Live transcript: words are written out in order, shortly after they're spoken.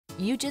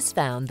You just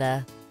found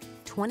the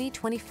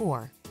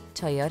 2024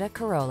 Toyota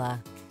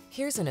Corolla.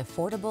 Here's an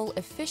affordable,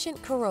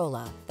 efficient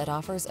Corolla that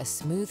offers a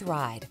smooth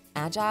ride,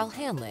 agile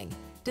handling,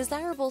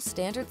 desirable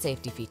standard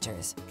safety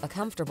features, a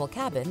comfortable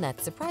cabin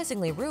that's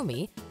surprisingly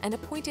roomy, and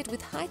appointed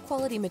with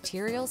high-quality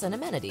materials and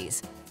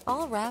amenities,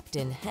 all wrapped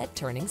in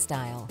head-turning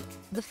style.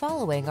 The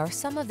following are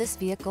some of this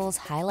vehicle's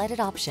highlighted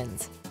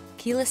options: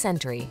 keyless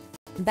entry,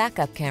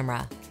 backup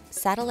camera,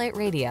 satellite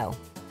radio,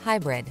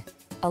 hybrid,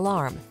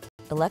 alarm,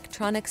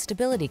 electronic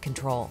stability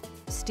control,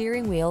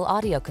 steering wheel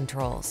audio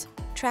controls,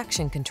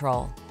 traction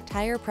control,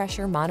 tire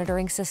pressure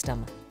monitoring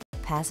system,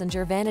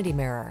 passenger vanity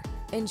mirror.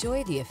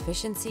 Enjoy the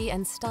efficiency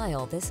and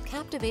style this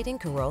captivating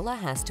Corolla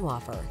has to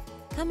offer.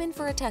 Come in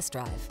for a test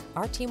drive.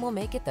 Our team will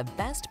make it the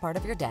best part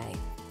of your day.